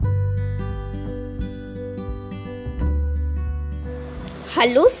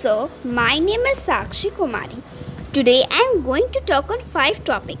Hello, sir. My name is Sakshi Kumari. Today I am going to talk on 5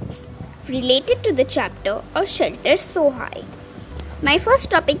 topics related to the chapter A Shelter So High. My first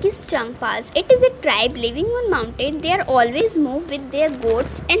topic is Changpas. It is a tribe living on mountain. They are always move with their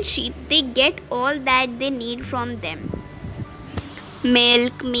goats and sheep. They get all that they need from them.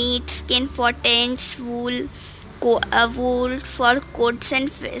 Milk, meat, skin for tents, wool for coats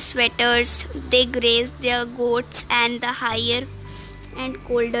and sweaters. They graze their goats and the higher and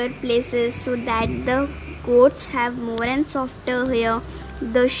colder places so that the goats have more and softer hair.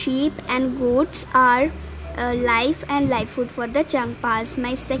 The sheep and goats are life and livelihood for the Changpas.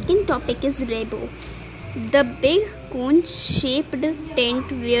 My second topic is Rebo. The big cone-shaped tent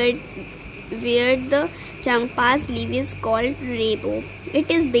where the Changpas live is called Rebo.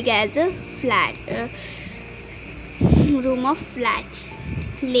 It is big as a flat room of flats.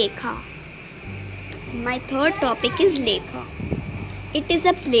 Lekha. My third topic is Lekha. It is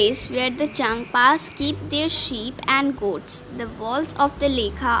a place where the Changpas keep their sheep and goats. The walls of the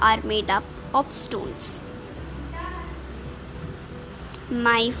Lekha are made up of stones.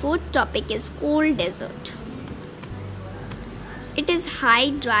 My fourth topic is cold desert. It is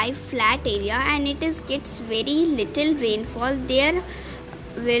high, dry, flat area and gets very little rainfall. There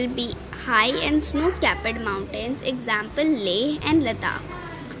will be high and snow-capped mountains, example Leh and Ladakh.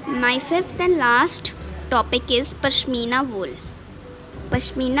 My fifth and last topic is Pashmina wool.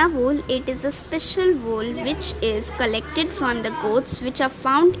 Pashmina wool, it is a special wool which is collected from the goats which are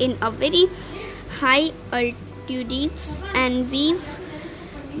found in a very high altitudes, and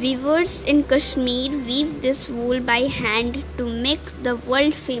weavers in Kashmir weave this wool by hand to make the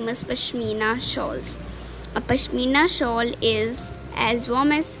world famous Pashmina shawls. A Pashmina shawl is as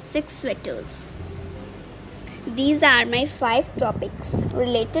warm as 6 sweaters. These are my 5 topics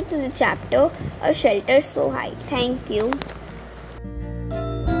related to the chapter A Shelter So High. Thank you.